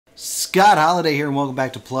Scott Holiday here, and welcome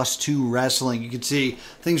back to Plus 2 Wrestling. You can see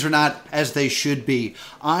things are not as they should be.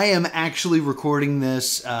 I am actually recording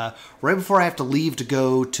this right before I have to leave to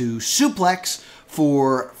go to Suplex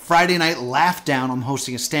for Friday Night Laugh Down. I'm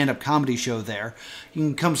hosting a stand-up comedy show there. You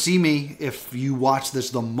can come see me if you watch this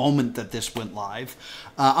the moment that this went live.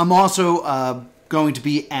 I'm also going to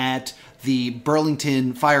be at the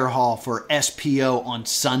Burlington Fire Hall for SPO on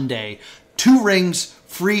Sunday. 2 rings,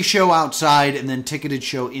 free show outside, and then ticketed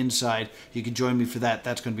show inside. You can join me for that.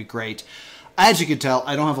 That's going to be great. As you can tell,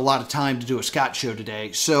 I don't have a lot of time to do a Scott show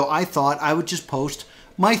today, so I thought I would just post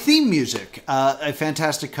my theme music. A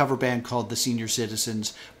fantastic cover band called the Sceneior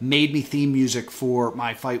Citizens made me theme music for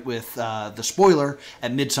my fight with the Spoiler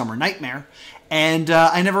at Midsummer Nightmare, and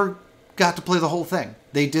I never got to play the whole thing.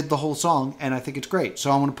 They did the whole song, and I think it's great. So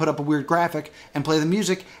I'm going to put up a weird graphic and play the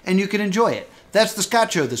music, and you can enjoy it. That's the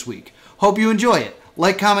Scott Show this week. Hope you enjoy it.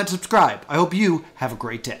 Like, comment, subscribe. I hope you have a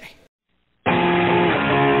great day.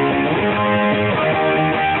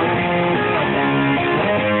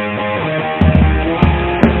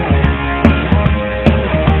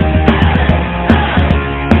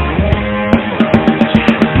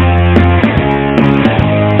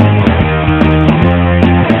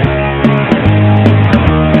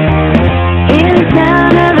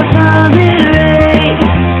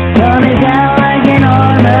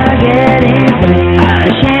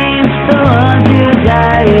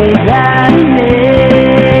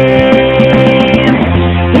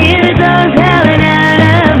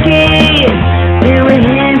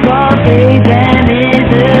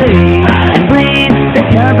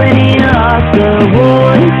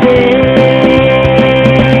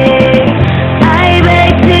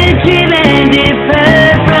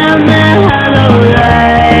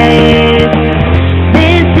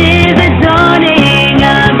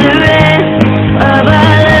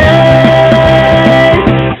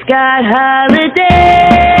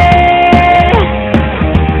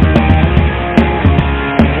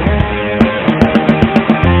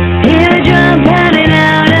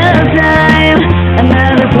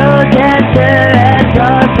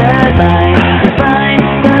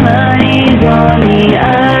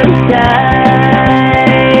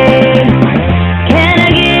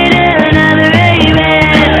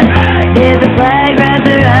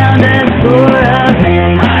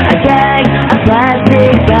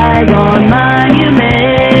 On my